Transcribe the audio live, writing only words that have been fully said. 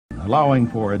allowing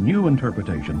for a new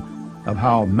interpretation of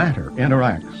how matter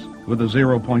interacts with the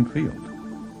zero-point field.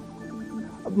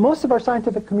 Most of our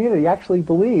scientific community actually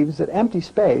believes that empty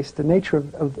space, the nature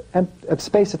of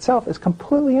space itself, is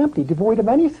completely empty, devoid of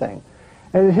anything.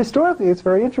 And historically, it's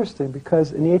very interesting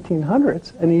because in the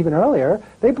 1800s and even earlier,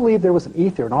 they believed there was an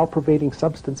ether, an all-pervading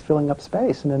substance filling up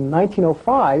space. And in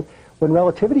 1905, when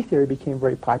relativity theory became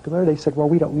very popular, they said, well,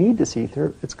 we don't need this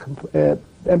ether. It's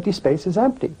empty space is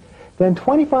empty. Then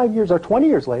 25 years or 20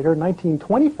 years later, in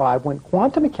 1925, when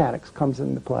quantum mechanics comes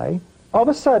into play, all of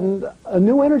a sudden, a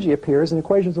new energy appears in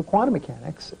equations of quantum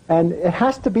mechanics, and it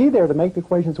has to be there to make the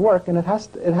equations work, and it has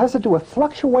to do with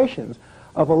fluctuations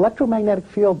of electromagnetic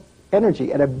field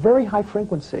energy at a very high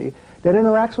frequency that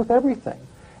interacts with everything.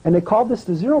 And they called this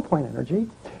the zero-point energy,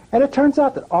 and it turns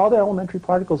out that all the elementary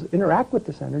particles interact with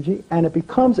this energy, and it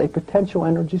becomes a potential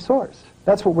energy source.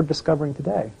 That's what we're discovering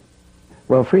today.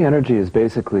 Well, free energy is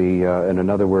basically, and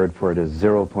another word for it is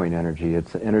zero-point energy.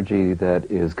 It's energy that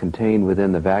is contained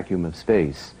within the vacuum of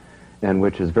space and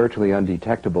which is virtually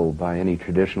undetectable by any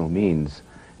traditional means.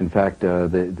 In fact,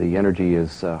 the energy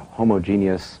is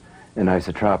homogeneous and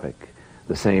isotropic,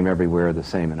 the same everywhere, the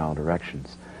same in all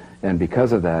directions. And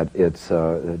because of that, it's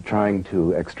trying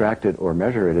to extract it or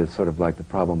measure it is sort of like the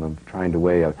problem of trying to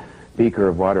weigh a beaker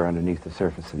of water underneath the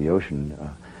surface of the ocean.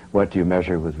 What do you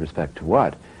measure with respect to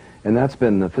what? And that's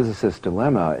been the physicist's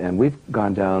dilemma, and we've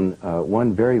gone down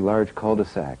one very large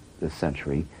cul-de-sac this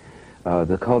century.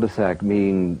 The cul-de-sac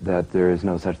meaning that there is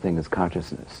no such thing as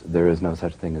consciousness. There is no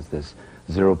such thing as this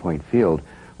zero-point field,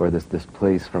 or this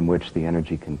place from which the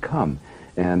energy can come.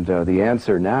 And the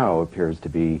answer now appears to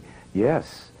be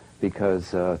yes, because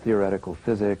theoretical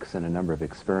physics and a number of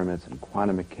experiments in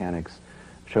quantum mechanics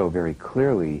show very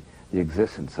clearly the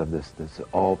existence of this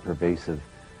all-pervasive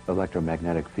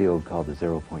electromagnetic field called the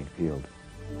zero-point field.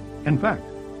 In fact,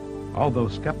 although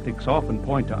skeptics often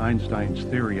point to Einstein's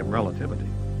theory of relativity,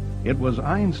 it was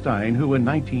Einstein who in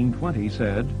 1920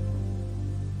 said,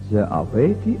 "There are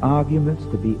weighty arguments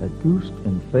to be adduced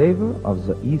in favor of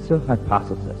the ether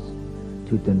hypothesis.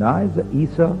 To deny the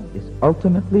ether is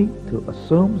ultimately to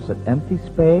assume that empty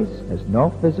space has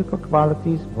no physical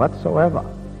qualities whatsoever.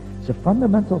 The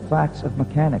fundamental facts of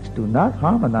mechanics do not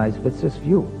harmonize with this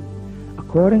view.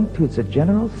 According to the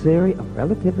general theory of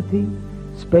relativity,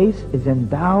 space is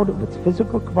endowed with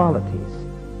physical qualities.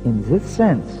 In this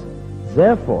sense,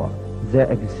 therefore, there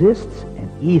exists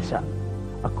an ether.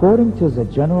 According to the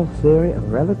general theory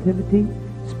of relativity,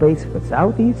 space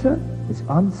without ether is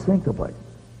unthinkable."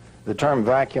 The term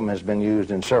vacuum has been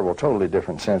used in several totally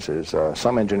different senses.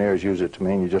 Some engineers use it to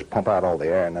mean you just pump out all the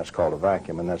air, and that's called a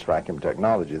vacuum, and that's vacuum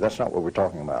technology. That's not what we're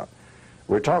talking about.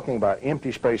 We're talking about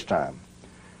empty space-time.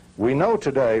 We know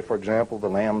today, for example, the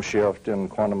Lamb shift in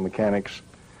quantum mechanics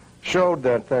showed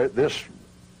that this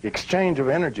exchange of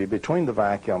energy between the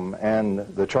vacuum and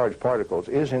the charged particles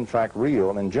is in fact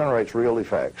real and generates real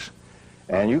effects.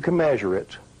 And you can measure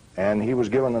it, and he was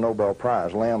given the Nobel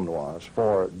Prize, Lamb was,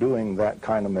 for doing that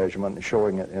kind of measurement and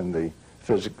showing it in the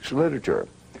physics literature.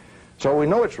 So we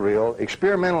know it's real.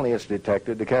 Experimentally it's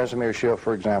detected. The Casimir shift,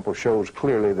 for example, shows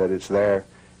clearly that it's there,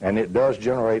 and it does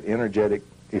generate energetic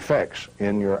effects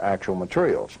in your actual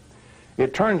materials.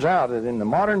 It turns out that in the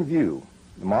modern view,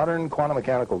 the modern quantum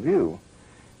mechanical view,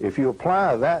 if you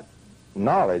apply that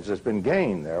knowledge that's been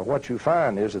gained there, what you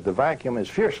find is that the vacuum is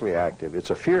fiercely active. It's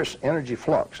a fierce energy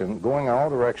flux and going in all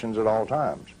directions at all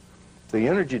times. The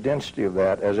energy density of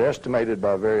that, as estimated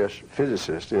by various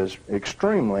physicists, is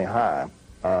extremely high.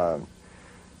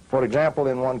 For example,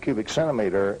 in 1 cubic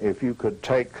centimeter, if you could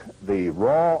take the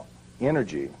raw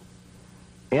energy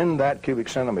in that cubic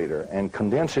centimeter and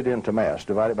condense it into mass,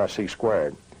 divided by c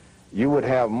squared, you would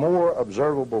have more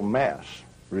observable mass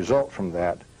result from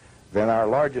that than our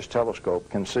largest telescope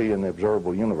can see in the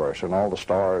observable universe and all the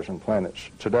stars and planets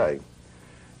today.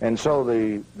 And so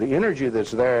the energy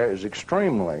that's there is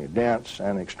extremely dense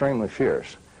and extremely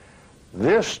fierce.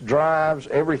 This drives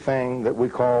everything that we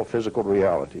call physical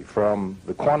reality, from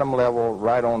the quantum level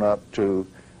right on up to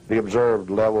the observed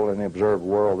level and the observed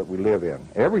world that we live in.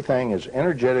 Everything is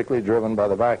energetically driven by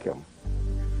the vacuum.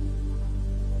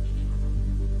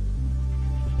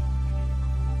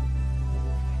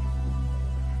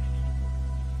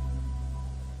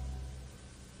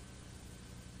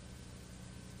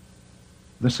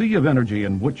 The Sea of Energy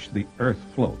in Which the Earth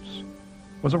Floats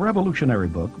was a revolutionary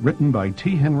book written by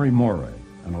T. Henry Moray,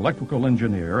 an electrical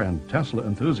engineer and Tesla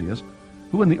enthusiast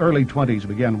who in the early 20s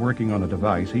began working on a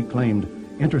device he claimed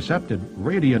intercepted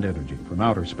radiant energy from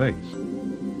outer space.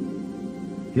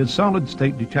 His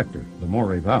solid-state detector, the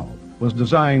Moray valve, was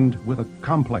designed with a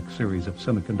complex series of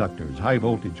semiconductors,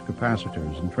 high-voltage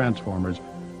capacitors, and transformers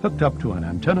hooked up to an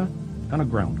antenna and a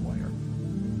ground wire.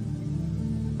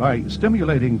 By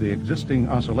stimulating the existing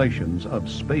oscillations of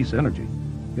space energy,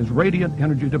 his radiant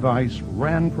energy device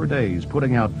ran for days,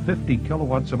 putting out 50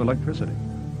 kilowatts of electricity.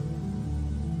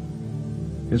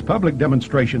 His public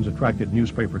demonstrations attracted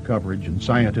newspaper coverage and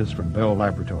scientists from Bell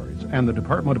Laboratories and the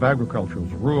Department of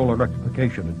Agriculture's Rural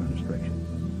Electrification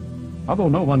Administration. Although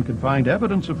no one could find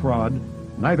evidence of fraud,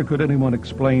 neither could anyone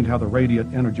explain how the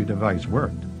radiant energy device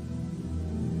worked.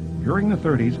 During the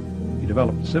 30s, he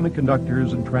developed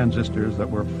semiconductors and transistors that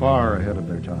were far ahead of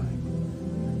their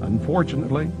time.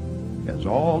 Unfortunately, as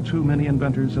all too many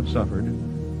inventors have suffered,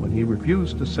 when he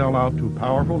refused to sell out to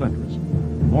powerful interests,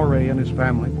 Moray and his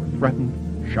family were threatened,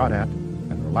 shot at,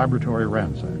 and their laboratory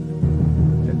ransacked.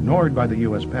 Ignored by the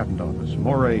U.S. Patent Office,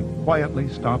 Moray quietly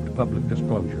stopped public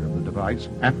disclosure of the device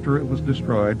after it was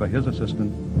destroyed by his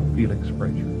assistant, Felix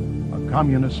Frazier, a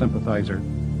communist sympathizer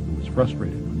who was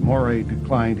frustrated when Moray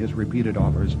declined his repeated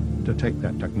offers to take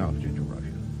that technology to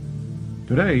Russia.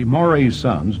 Today, Moray's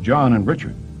sons, John and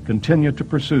Richard, continue to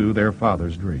pursue their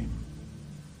father's dream.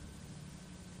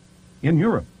 In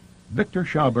Europe, Victor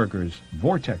Schauberger's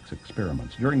vortex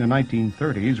experiments during the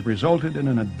 1930s resulted in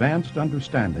an advanced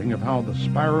understanding of how the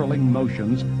spiraling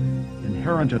motions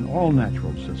inherent in all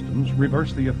natural systems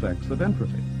reverse the effects of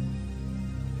entropy.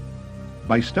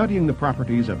 By studying the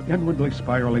properties of inwardly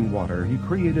spiraling water, he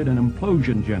created an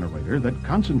implosion generator that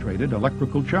concentrated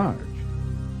electrical charge.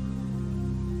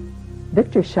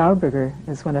 Victor Schauberger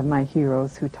is one of my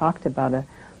heroes who talked about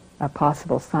a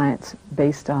possible science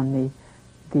based on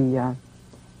the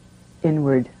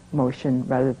inward motion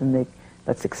rather than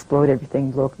let's explode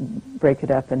everything, break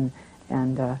it up and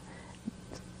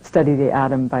study the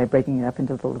atom by breaking it up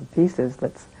into little pieces.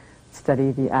 Let's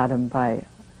study the atom by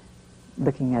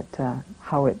looking at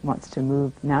how it wants to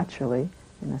move naturally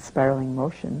in a spiraling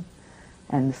motion.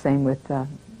 And the same with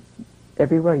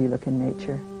everywhere you look in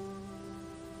nature.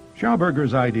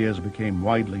 Schauberger's ideas became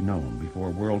widely known before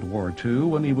World War II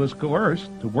when he was coerced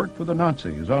to work for the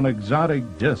Nazis on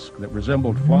exotic discs that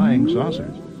resembled flying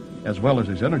saucers, as well as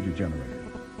his energy generator.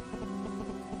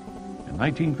 In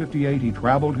 1958, he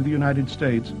traveled to the United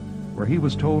States, where he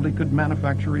was told he could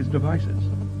manufacture his devices.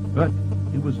 But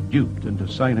he was duped into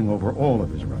signing over all of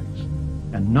his rights,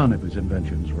 and none of his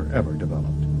inventions were ever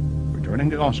developed. Returning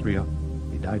to Austria,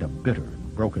 he died a bitter,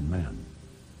 broken man.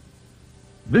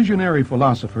 Visionary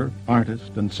philosopher,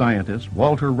 artist, and scientist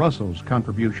Walter Russell's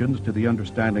contributions to the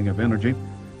understanding of energy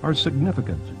are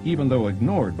significant, even though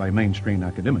ignored by mainstream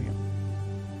academia.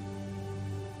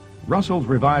 Russell's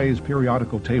revised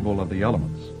periodical table of the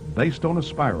elements, based on a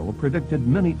spiral, predicted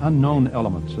many unknown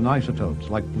elements and isotopes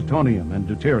like plutonium and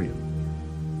deuterium.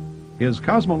 His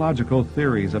cosmological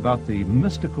theories about the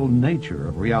mystical nature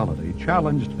of reality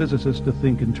challenged physicists to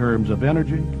think in terms of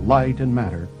energy, light, and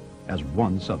matter as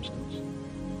one substance.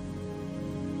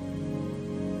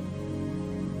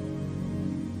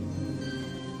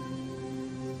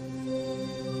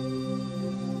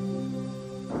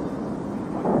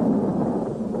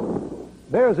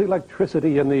 There's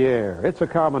electricity in the air. It's a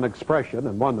common expression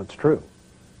and one that's true.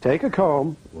 Take a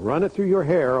comb, run it through your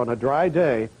hair on a dry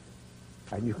day,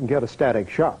 and you can get a static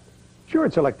shock. Sure,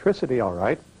 it's electricity, all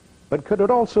right, but could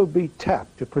it also be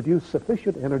tapped to produce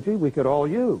sufficient energy we could all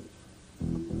use?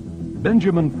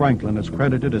 Benjamin Franklin is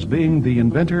credited as being the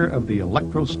inventor of the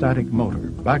electrostatic motor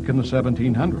back in the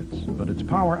 1700s, but its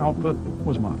power output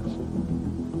was modest.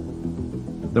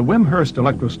 The Wimshurst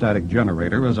electrostatic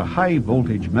generator is a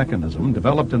high-voltage mechanism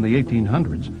developed in the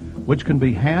 1800s, which can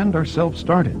be hand or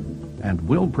self-started and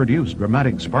will produce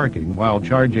dramatic sparking while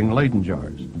charging Leyden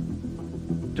jars.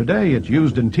 Today, it's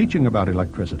used in teaching about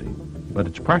electricity, but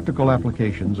its practical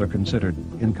applications are considered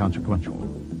inconsequential.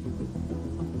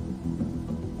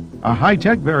 A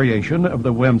high-tech variation of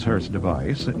the Wimshurst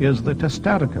device is the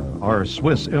Testatica, or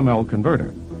Swiss ML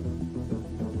converter.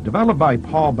 Developed by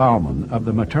Paul Baumann of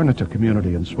the Maternita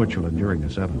community in Switzerland during the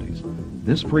 70s,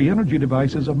 this free energy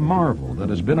device is a marvel that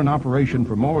has been in operation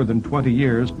for more than 20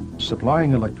 years,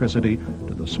 supplying electricity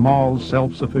to the small,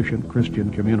 self-sufficient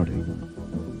Christian community.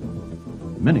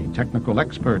 Many technical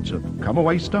experts have come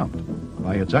away stumped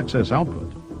by its excess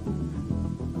output.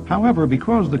 However,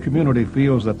 because the community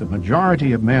feels that the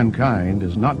majority of mankind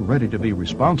is not ready to be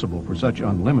responsible for such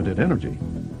unlimited energy,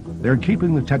 they're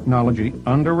keeping the technology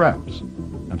under wraps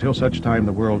until such time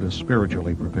the world is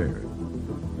spiritually prepared.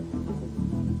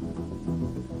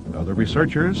 Other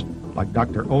researchers, like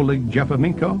Dr. Oleg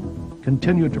Jefamenko,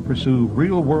 continue to pursue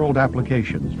real-world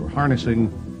applications for harnessing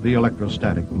the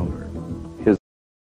electrostatic motor.